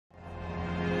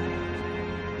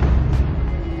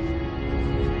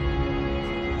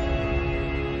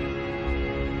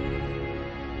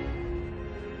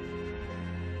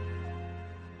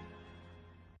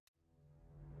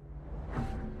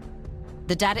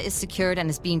The data is secured and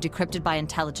is being decrypted by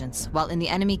intelligence. While in the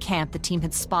enemy camp, the team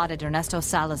had spotted Ernesto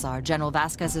Salazar, General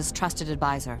Vasquez's trusted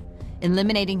advisor.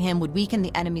 Eliminating him would weaken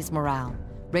the enemy's morale.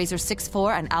 Razor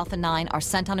 6-4 and Alpha 9 are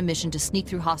sent on a mission to sneak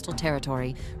through hostile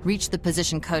territory, reach the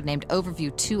position codenamed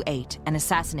Overview 28, and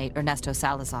assassinate Ernesto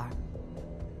Salazar.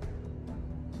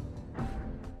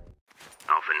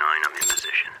 Alpha 9, I'm in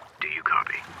position. Do you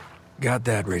copy? Got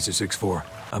that, Razor 6-4.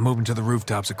 I'm moving to the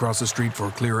rooftops across the street for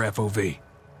a clear FOV.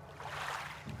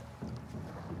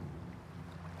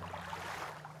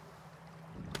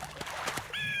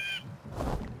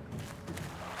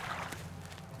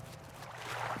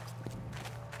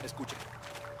 Escucha.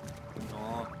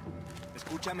 No.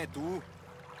 Escúchame tú.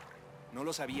 No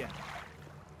lo sabía.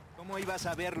 ¿Cómo ibas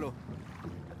a verlo?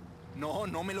 No,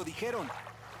 no me lo dijeron.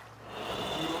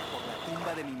 Juro por la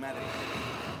tumba de mi madre.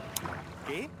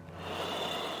 ¿Qué?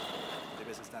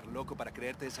 Debes estar loco para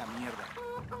creerte esa mierda.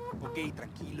 Ok,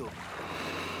 tranquilo.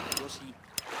 Yo sí.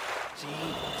 Sí,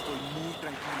 estoy muy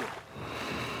tranquilo.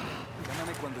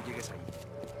 Llámame cuando llegues ahí.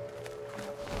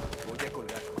 Voy a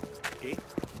colgar. ¿Qué?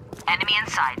 Enemy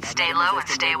inside. Stay low and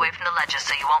stay away from the ledges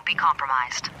so you won't be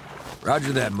compromised.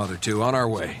 Roger that, Mother 2. On our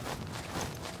way.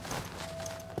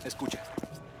 Escucha.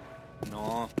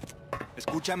 No.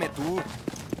 Escúchame tú.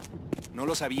 No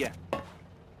lo sabía.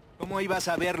 ¿Cómo ibas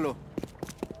a verlo?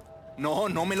 No,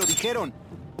 no me lo dijeron.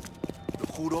 Lo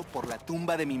juro por la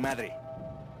tumba de mi madre.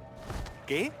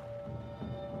 ¿Qué?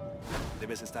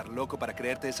 Debes estar loco para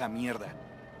creerte esa mierda.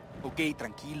 Ok,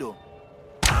 tranquilo.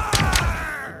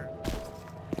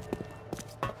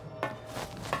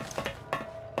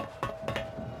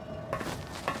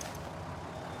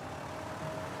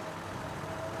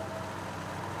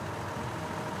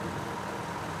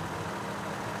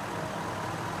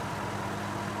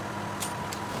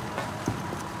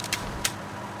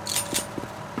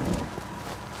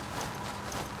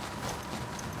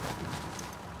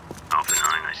 Alpha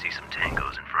 9, I see some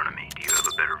tangos in front of me. Do you have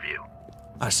a better view?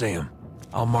 I see him.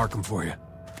 I'll mark him for you.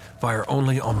 Fire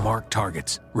only on marked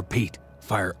targets. Repeat,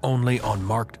 fire only on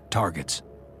marked targets.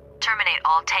 Terminate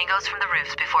all tangos from the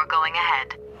roofs before going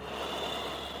ahead.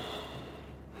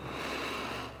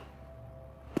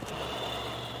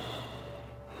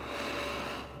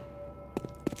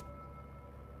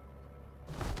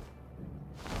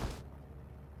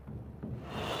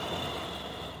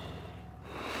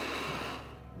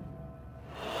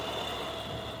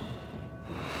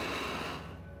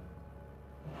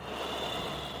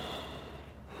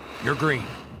 You're green.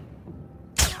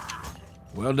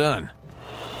 Well done.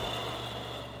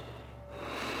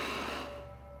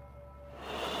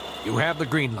 You have the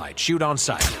green light. Shoot on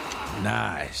sight.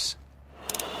 Nice.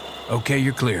 Okay,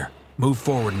 you're clear. Move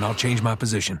forward and I'll change my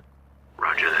position.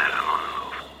 Roger that, I'm on the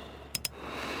move.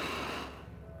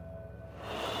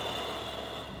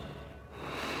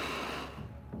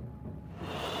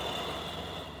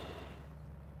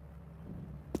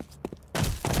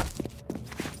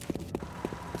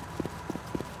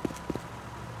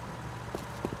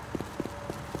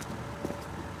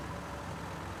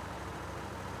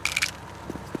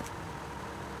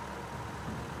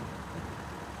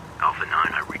 Alpha 9,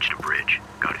 I reached a bridge.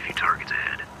 Got a few targets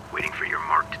ahead. Waiting for your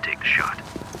mark to take the shot.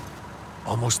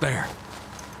 Almost there.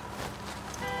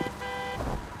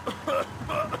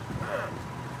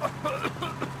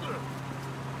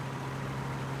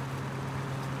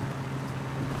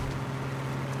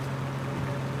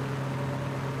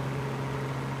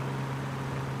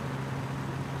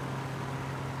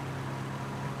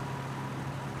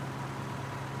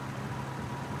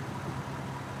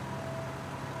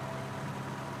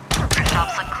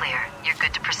 Stops look clear. You're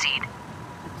good to proceed.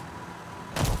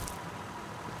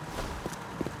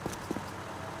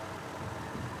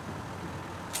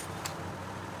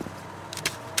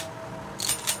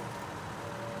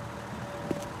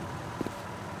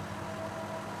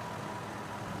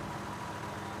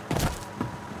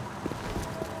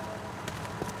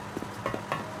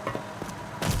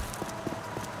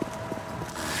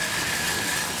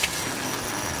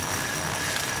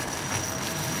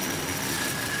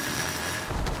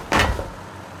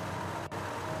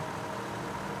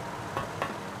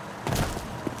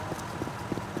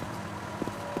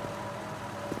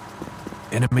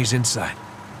 Enemies inside.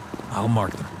 I'll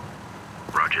mark them.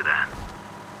 Roger that.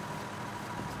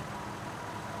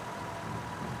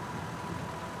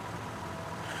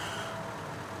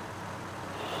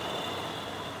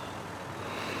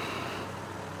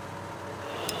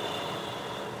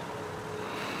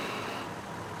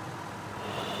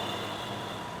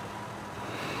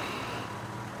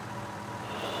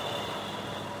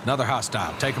 Another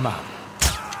hostile. Take him out.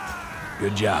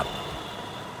 Good job.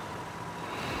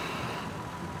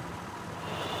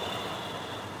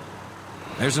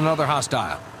 There's another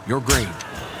hostile. You're green.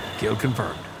 Kill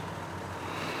confirmed.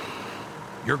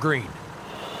 You're green.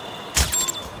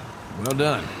 Well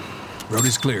done. Road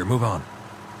is clear. Move on.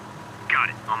 Got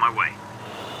it. On my way.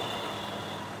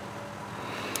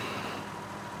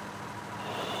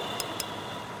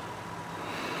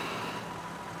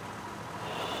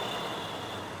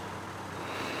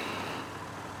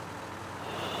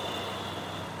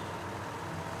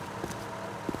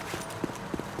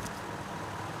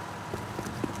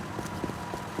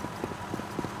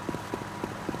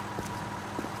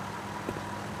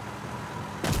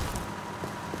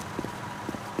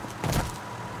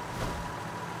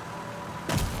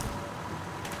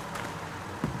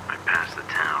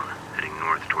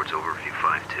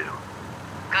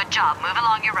 Good job. Move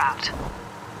along your route.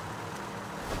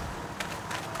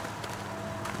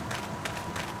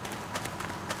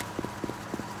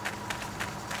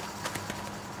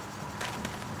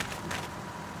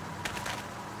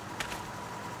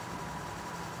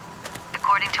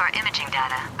 According to our imaging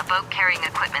data, a boat carrying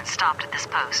equipment stopped at this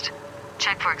post.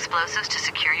 Check for explosives to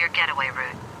secure your getaway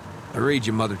route. I read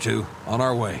you, Mother 2. On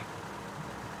our way.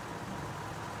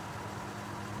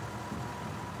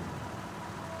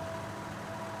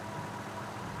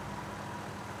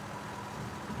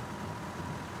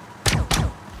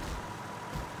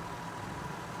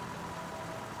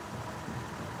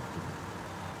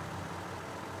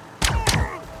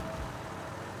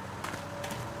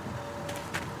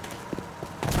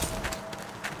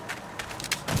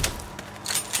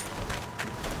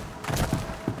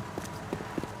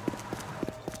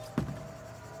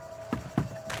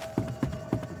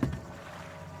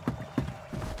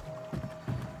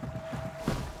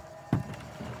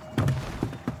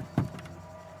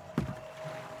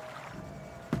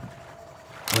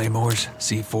 Claymores,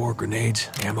 C4, grenades,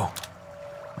 ammo.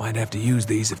 Might have to use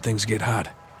these if things get hot.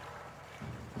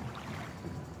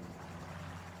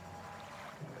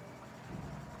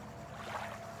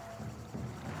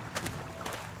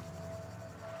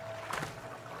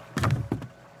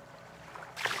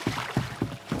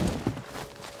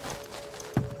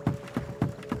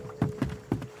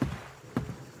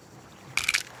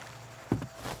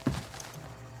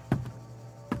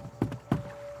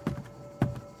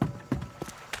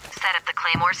 Set up the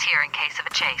claymores here in case of a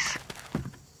chase.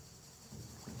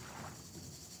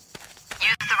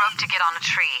 Use the rope to get on a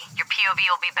tree. Your POV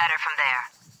will be better from there.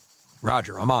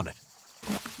 Roger, I'm on it.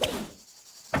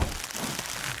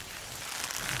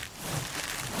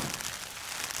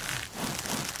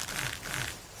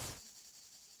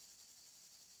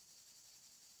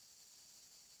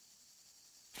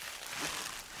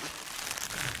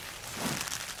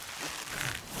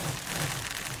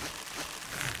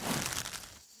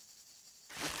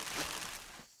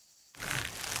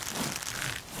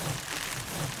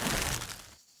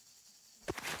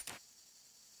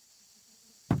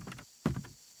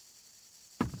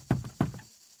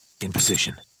 In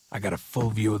position. I got a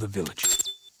full view of the village.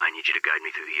 I need you to guide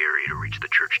me through the area to reach the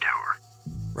church tower.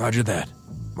 Roger that.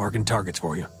 Marking targets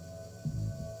for you.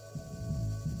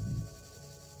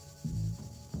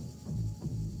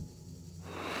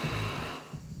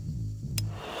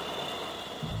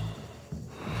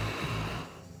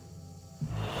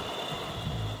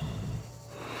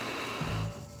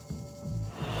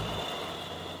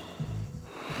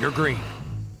 You're green.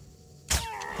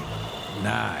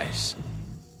 Nice.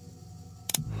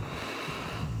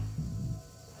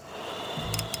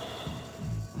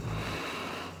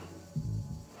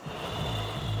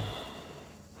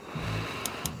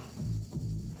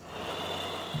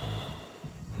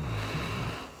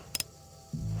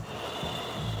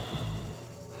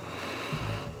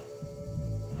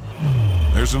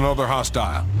 There's another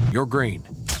hostile. You're green.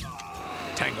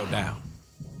 Tango down.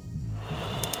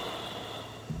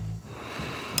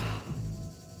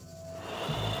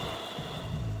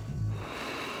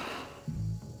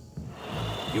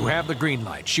 You have the green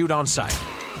light. Shoot on sight.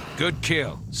 Good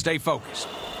kill. Stay focused.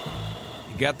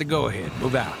 You got the go-ahead.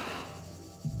 Move out.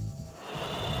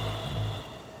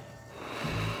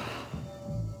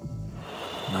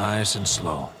 Nice and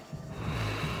slow.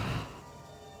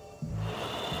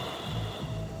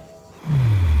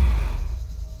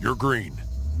 You're green.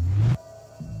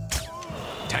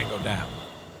 Tango down.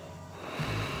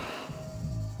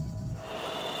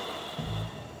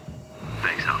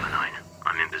 Thanks, Alpha 9.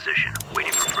 I'm in position,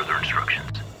 waiting for further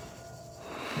instructions.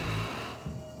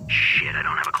 Shit, I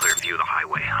don't have a clear view of the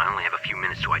highway. I only have a few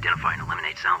minutes to identify and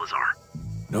eliminate Salazar.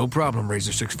 No problem,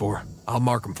 Razor 6-4. I'll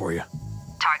mark him for you.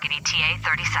 Target ETA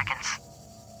 30 seconds.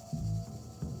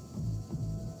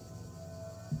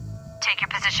 Take your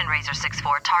position, Razor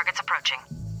 6-4. Target's approaching.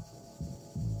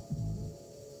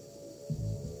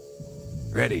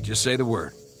 Ready, just say the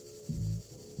word.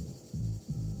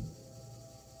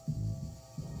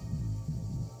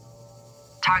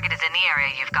 Target is in the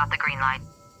area. You've got the green light.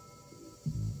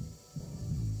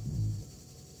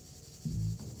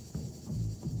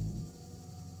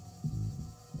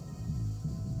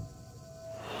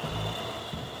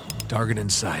 Target in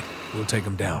sight. We'll take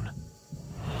him down.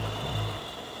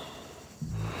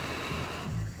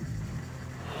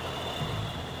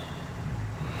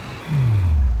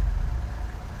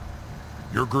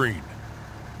 You're green.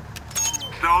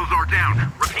 Salazar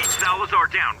down. Repeat, Salazar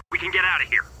down. We can get out of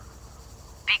here.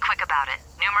 Be quick about it.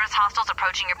 Numerous hostiles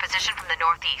approaching your position from the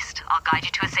northeast. I'll guide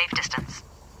you to a safe distance.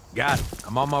 Got it.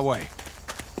 I'm on my way.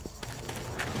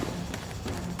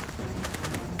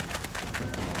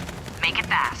 Make it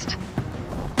fast.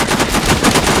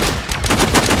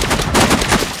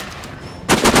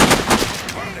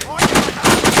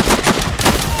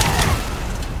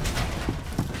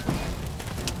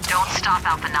 Don't stop,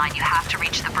 Alpha 9. You have to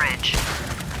reach the bridge.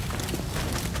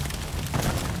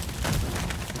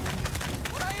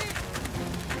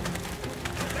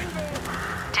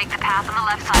 Take the path on the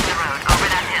left side of the road, over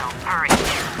that hill. Hurry.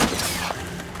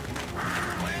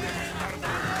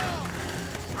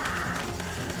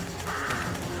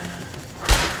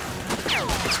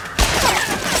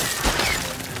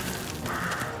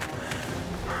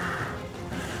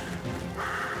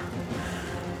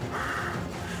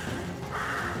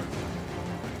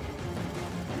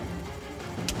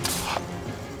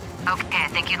 Okay, I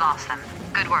think you lost them.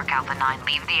 Good work, Alpha 9.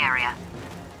 Leave the area.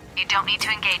 You don't need to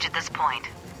engage at this point.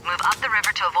 Move up the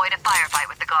river to avoid a firefight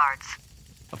with the guards.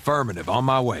 Affirmative, on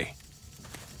my way.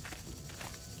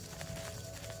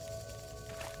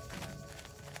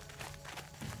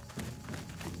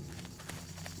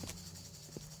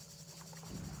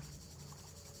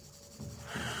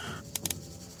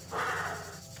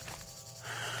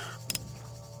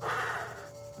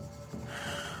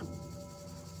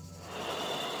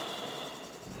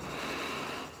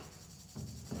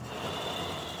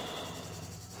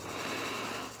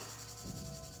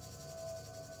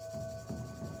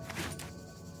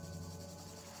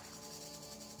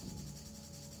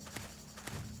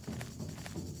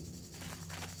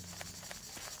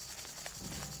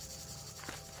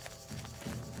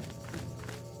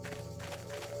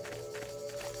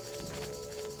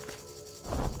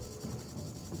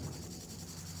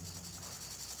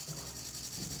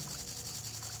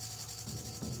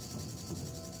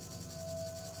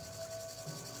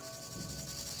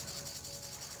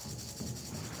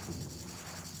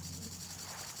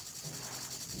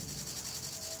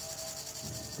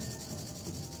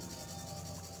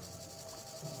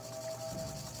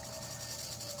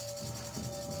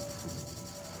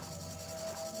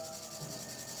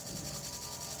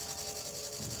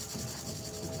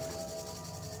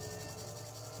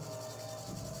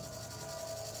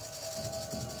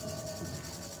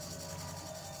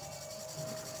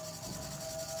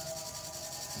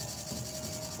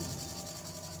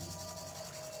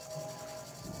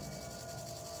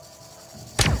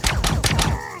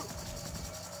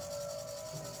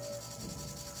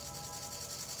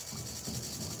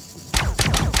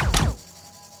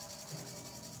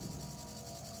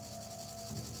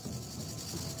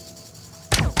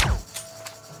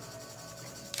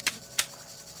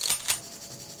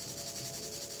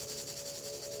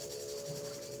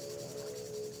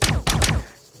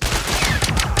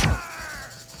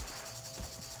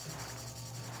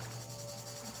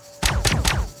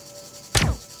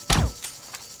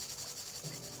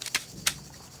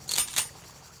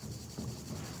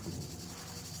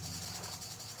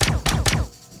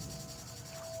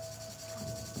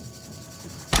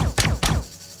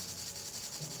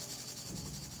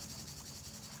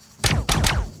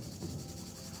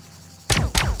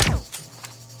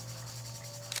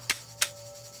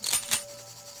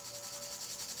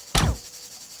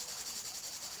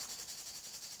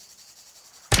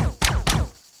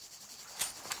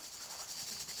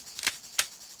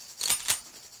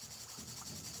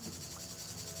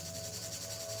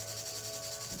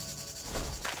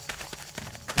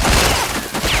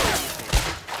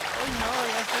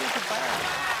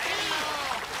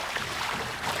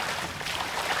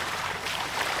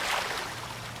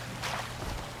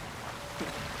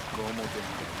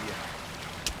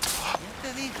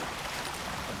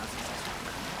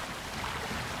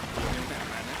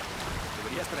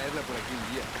 traerla por aquí un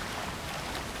día.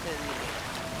 Te diré.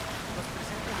 Los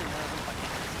presentes de nada son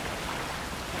paquetes.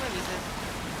 ¿Qué me dices?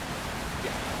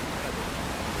 Ya,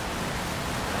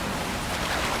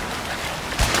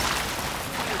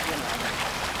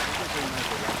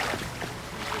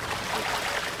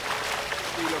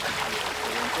 lo que quieras,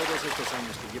 pero en todos estos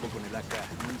años que llevo con el AK,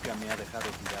 nunca me ha dejado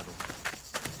tirado.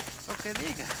 Lo que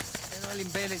digas, pero el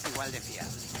imbel es igual de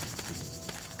fiable.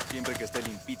 Siempre que esté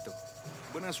limpito.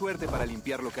 Buena suerte para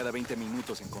limpiarlo cada 20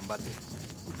 minutos en combate.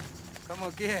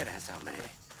 Como quieras, hombre.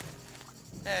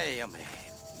 Hey, hombre,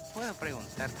 ¿puedo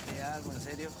preguntarte algo en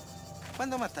serio?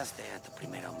 ¿Cuándo mataste a tu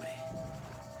primer hombre?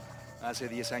 Hace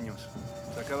 10 años.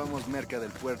 Sacábamos merca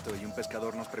del puerto y un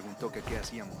pescador nos preguntó que qué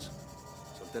hacíamos.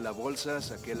 Solté la bolsa,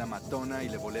 saqué la matona y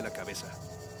le volé la cabeza.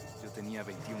 Yo tenía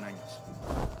 21 años.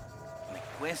 Me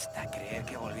cuesta creer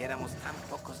que volviéramos tan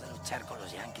pocos de luchar con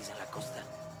los yanquis en la costa.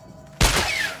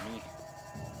 Y a mí,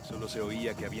 solo se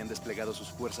oía que habían desplegado sus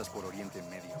fuerzas por Oriente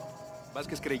Medio.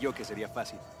 Vázquez creyó que sería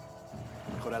fácil.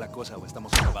 Mejora la cosa o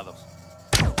estamos acabados.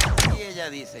 Y ella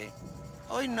dice,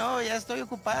 hoy no, ya estoy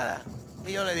ocupada.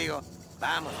 Y yo le digo,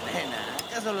 vamos, nena,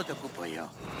 acá solo te ocupo yo.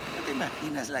 No te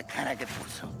imaginas la cara que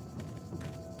puso.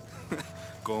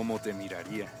 ¿Cómo te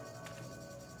miraría?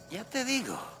 Ya te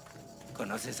digo,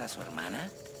 ¿conoces a su hermana?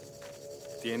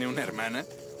 ¿Tiene una hermana?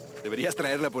 Deberías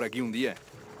traerla por aquí un día.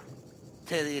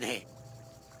 Te diré.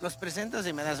 Los presento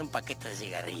si me das un paquete de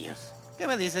cigarrillos. ¿Qué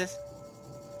me dices?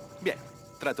 Bien,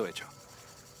 trato hecho.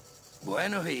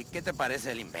 Bueno, ¿y qué te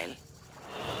parece el imbel?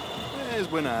 Es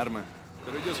buena arma,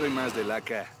 pero yo soy más del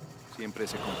AK. Siempre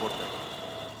se comporta.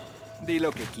 Di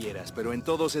lo que quieras, pero en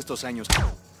todos estos años...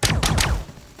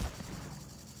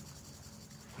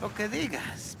 Lo que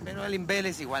digas, pero el imbel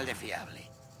es igual de fiable.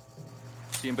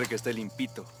 Siempre que esté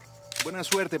limpito. Buena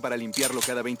suerte para limpiarlo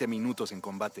cada 20 minutos en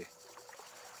combate.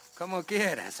 Como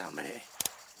quieras, hombre.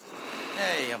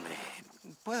 Hey, hombre,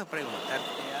 ¿puedo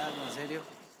preguntarte algo en serio?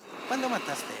 ¿Cuándo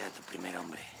mataste a tu primer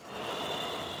hombre?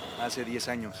 Hace 10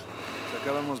 años.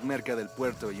 Sacábamos merca del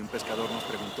puerto y un pescador nos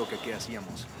preguntó que qué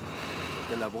hacíamos.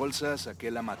 Solté la bolsa,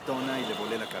 saqué la matona y le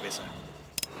volé la cabeza.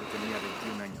 Yo tenía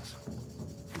 21 años.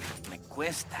 Me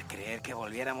cuesta creer que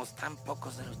volviéramos tan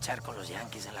pocos de luchar con los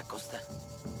yanquis en la costa.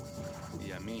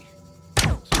 Y a mí,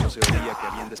 solo se oía que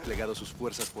habían desplegado sus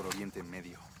fuerzas por Oriente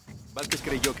Medio. Vázquez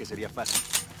creyó que sería fácil.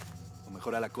 O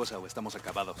mejora la cosa o estamos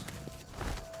acabados.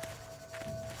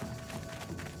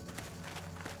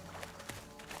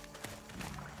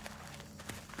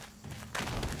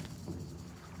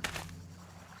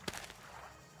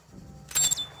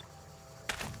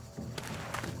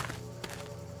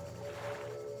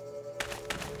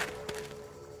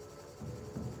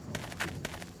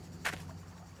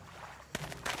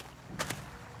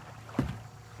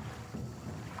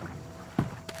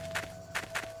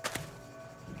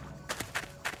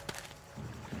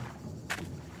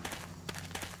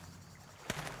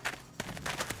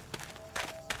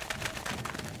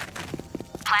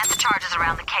 Plant the charges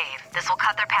around the cave. This will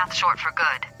cut their path short for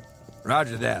good.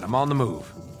 Roger that. I'm on the move.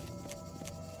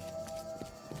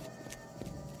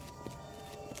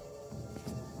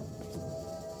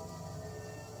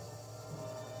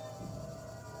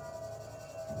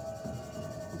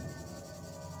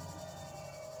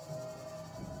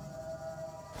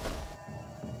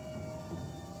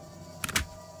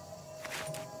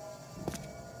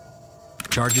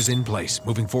 Charges in place.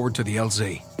 Moving forward to the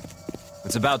LZ.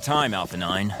 It's about time, Alpha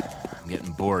 9. I'm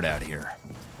getting bored out here.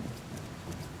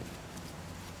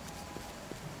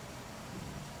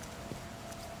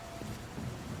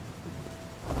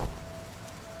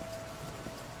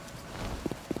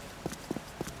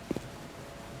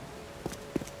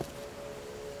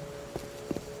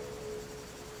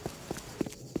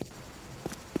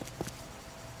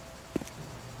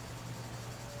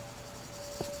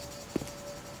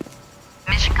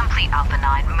 Mission complete, Alpha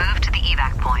 9. Move to the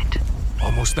evac point.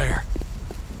 Almost there.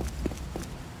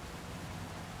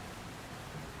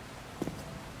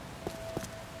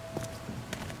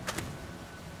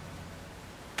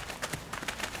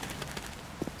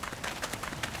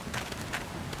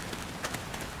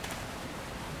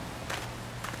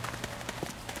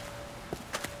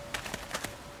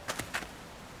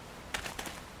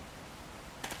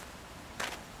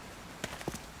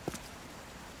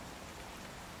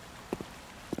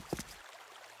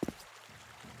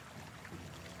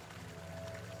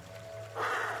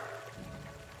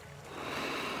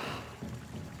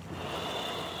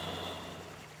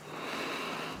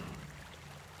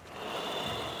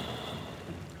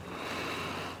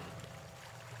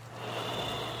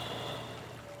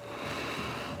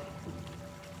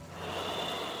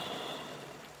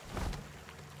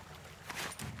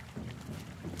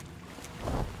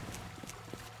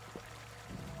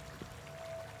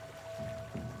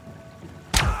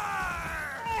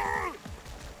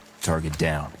 Target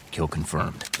down. Kill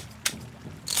confirmed.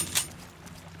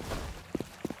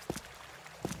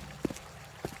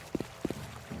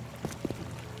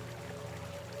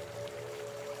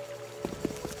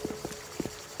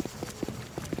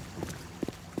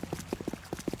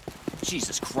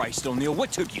 Jesus Christ, O'Neil,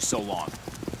 what took you so long?